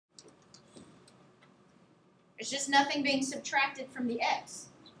There's just nothing being subtracted from the x.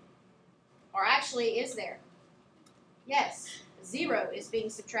 Or actually, is there? Yes, 0 is being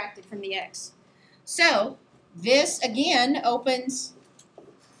subtracted from the x. So this, again, opens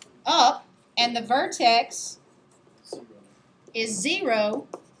up, and the vertex is 0,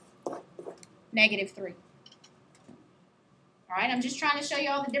 negative 3. All right, I'm just trying to show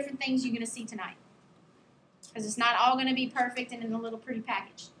you all the different things you're going to see tonight. Because it's not all going to be perfect and in a little pretty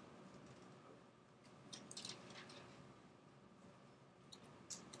package.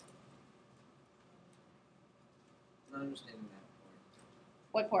 I'm not understanding that part.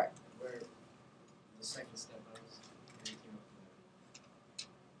 What part? Where the second step was.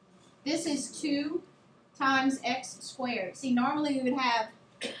 This is 2 times x squared. See, normally we would have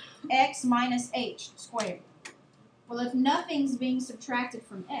x minus h squared. Well, if nothing's being subtracted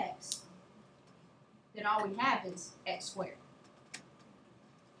from x, then all we have is x squared.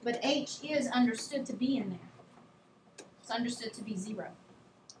 But h is understood to be in there. It's understood to be 0.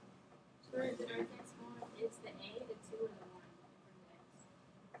 So the vertex one is the a, the 2, and the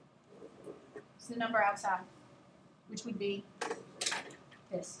 1. It's the number outside, which would be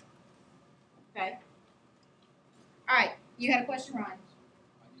this. Okay? All right. You had a question, Ryan?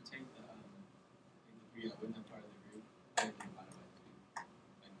 Why do you take the 3 that wasn't part of the group and divide it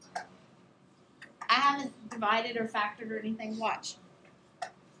by 2? I haven't divided or factored or anything. Watch.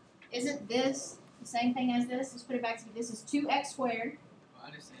 Isn't this the same thing as this? Let's put it back to this is 2x squared. Well, I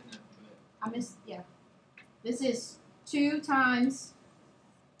understand that, but yeah. This is 2 times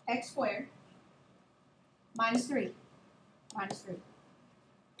x squared minus 3. Minus 3.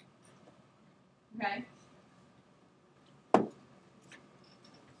 Okay?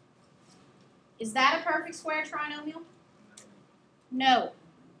 Is that a perfect square trinomial? No.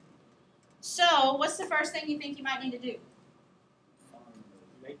 So, what's the first thing you think you might need to do?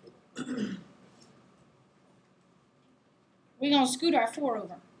 make it. We're going to scoot our 4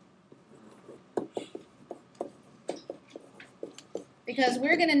 over. Because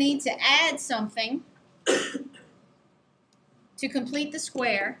we're going to need to add something to complete the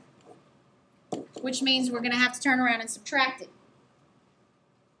square, which means we're going to have to turn around and subtract it.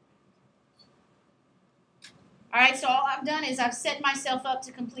 All right, so all I've done is I've set myself up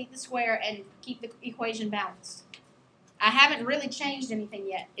to complete the square and keep the equation balanced. I haven't really changed anything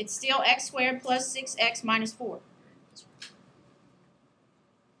yet. It's still x squared plus 6x minus 4.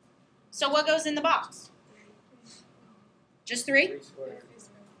 So what goes in the box? Just 3? 3 squared.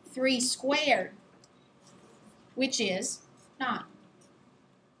 3 squared, which is 9.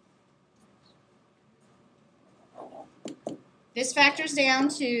 This factors down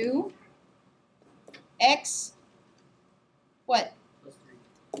to x, what? Plus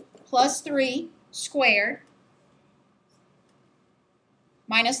 3. Plus 3 squared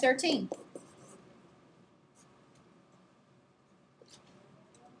minus 13.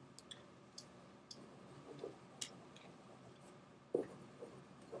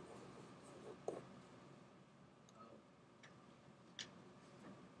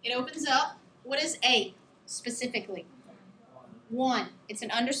 It opens up. What is A specifically? 1. It's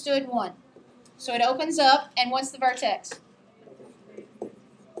an understood 1. So it opens up, and what's the vertex?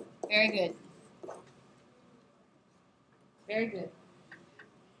 Very good. Very good.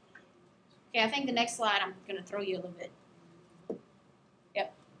 Okay, I think the next slide I'm going to throw you a little bit.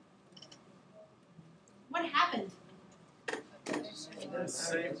 Yep. What happened? That's the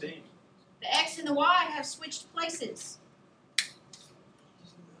same thing. The x and the y have switched places.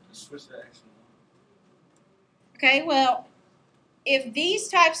 Just switch the action. Okay, well, if these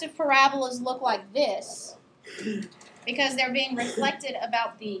types of parabolas look like this, because they're being reflected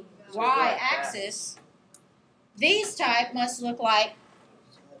about the y-axis, these type must look like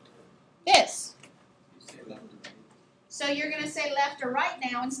this. You say left or right. So you're going to say left or right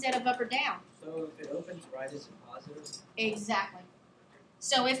now instead of up or down. So if it opens right, is it positive? Exactly.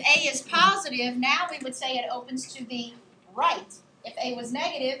 So if A is positive, now we would say it opens to the right. If A was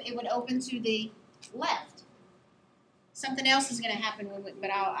negative, it would open to the left. Something else is going to happen,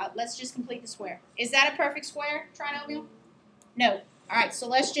 but let's just complete the square. Is that a perfect square trinomial? No. All right, so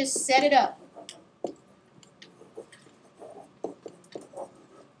let's just set it up.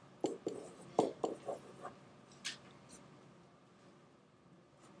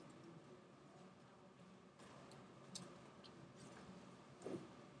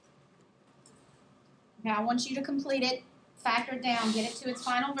 Now I want you to complete it, factor it down, get it to its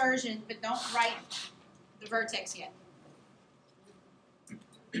final version, but don't write the vertex yet.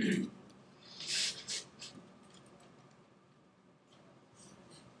 We say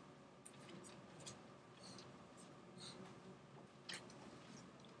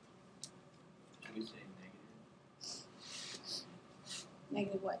negative.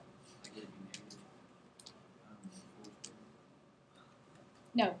 Negative what? Like it'd be negative 4 squared.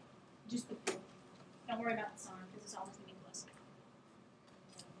 No, just put 4. Don't worry about the sign because it's always going to be plus.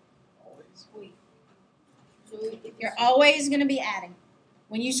 Always. Sweet. So if You're always going to be adding.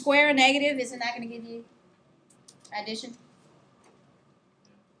 When you square a negative, isn't that going to give you addition?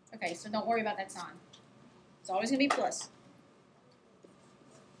 Okay, so don't worry about that sign. It's always going to be plus.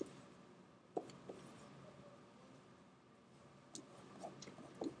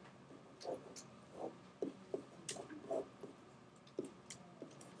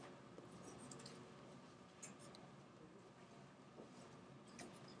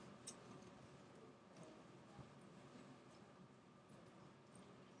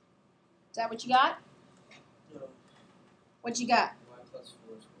 Is that what you got? No. What you got? Y plus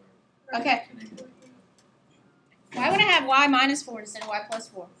 4 squared. Okay. To negative. Why would I have y minus 4 instead of y plus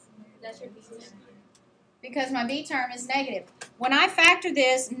 4? that's your B term. Because my b term is negative. When I factor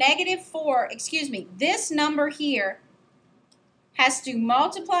this, negative 4, this number here has to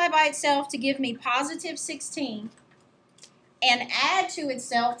multiply by itself to give me positive 16 and add to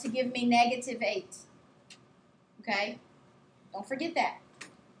itself to give me negative 8. Okay? Don't forget that.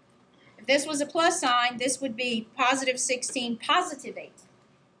 If this was a plus sign, this would be positive 16, positive 8.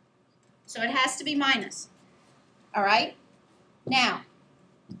 So it has to be minus. All right? Now,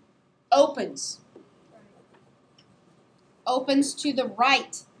 opens. Opens to the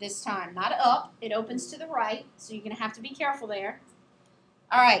right this time, not up. It opens to the right, so you're going to have to be careful there.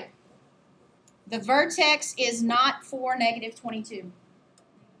 All right. The vertex is not for negative 22.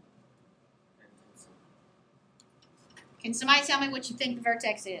 Can somebody tell me what you think the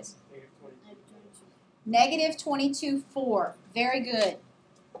vertex is? Negative 22, 4. Very good.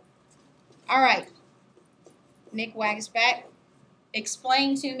 All right. Nick Wags back.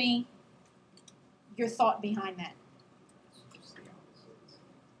 Explain to me your thought behind that.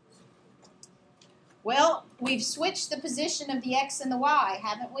 Well, we've switched the position of the x and the y,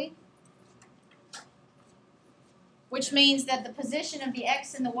 haven't we? Which means that the position of the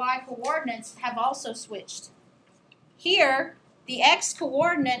x and the y coordinates have also switched. Here, the x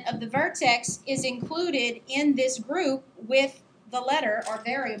coordinate of the vertex is included in this group with the letter or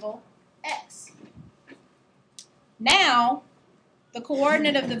variable x. Now, the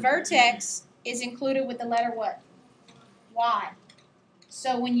coordinate of the vertex is included with the letter what? Y.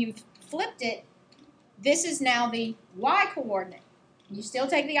 So when you've flipped it, this is now the y coordinate. You still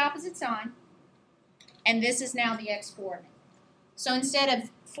take the opposite sign, and this is now the x coordinate. So instead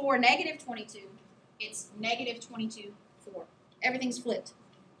of 4 negative 22, it's negative 22, 4. Everything's flipped.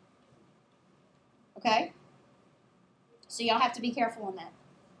 Okay? So y'all have to be careful on that.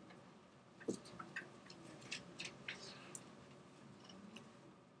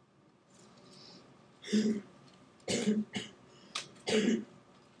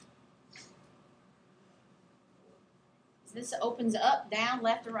 This opens up, down,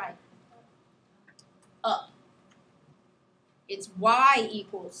 left, or right? Up. It's y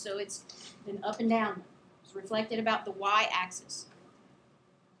equals, so it's been up and down. It's reflected about the y-axis.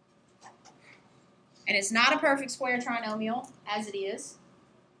 And it's not a perfect square trinomial, as it is.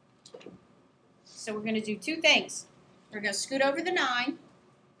 So we're going to do two things. We're going to scoot over the 9.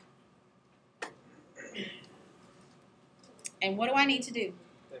 And what do I need to do?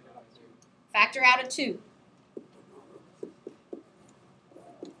 Factor out a 2.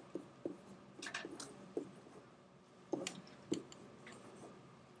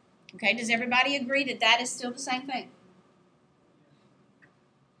 Okay, does everybody agree that that is still the same thing?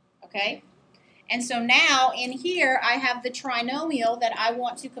 Okay, and so now in here I have the trinomial that I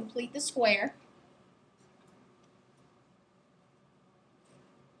want to complete the square.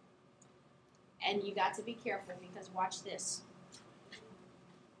 And you got to be careful because watch this.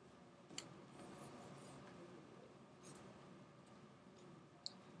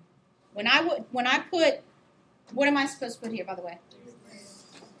 When I put, what am I supposed to put here, by the way?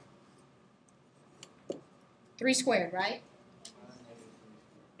 3 squared, right?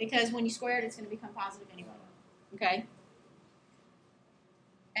 Because when you square it, it's going to become positive anyway. Okay?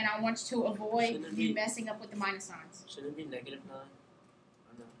 And I want you to avoid you messing up with the minus signs. Shouldn't it be negative 9? Or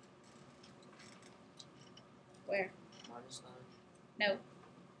no? Where? Minus 9? No.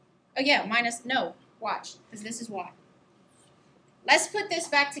 Oh, yeah, minus, no. Watch, because this is y. Let's put this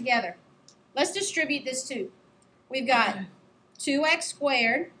back together. Let's distribute this too. We've got 2x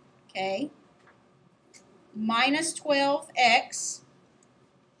squared, okay, minus 12x,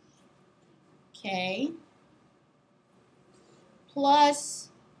 okay, plus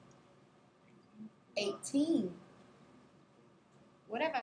 18. What have I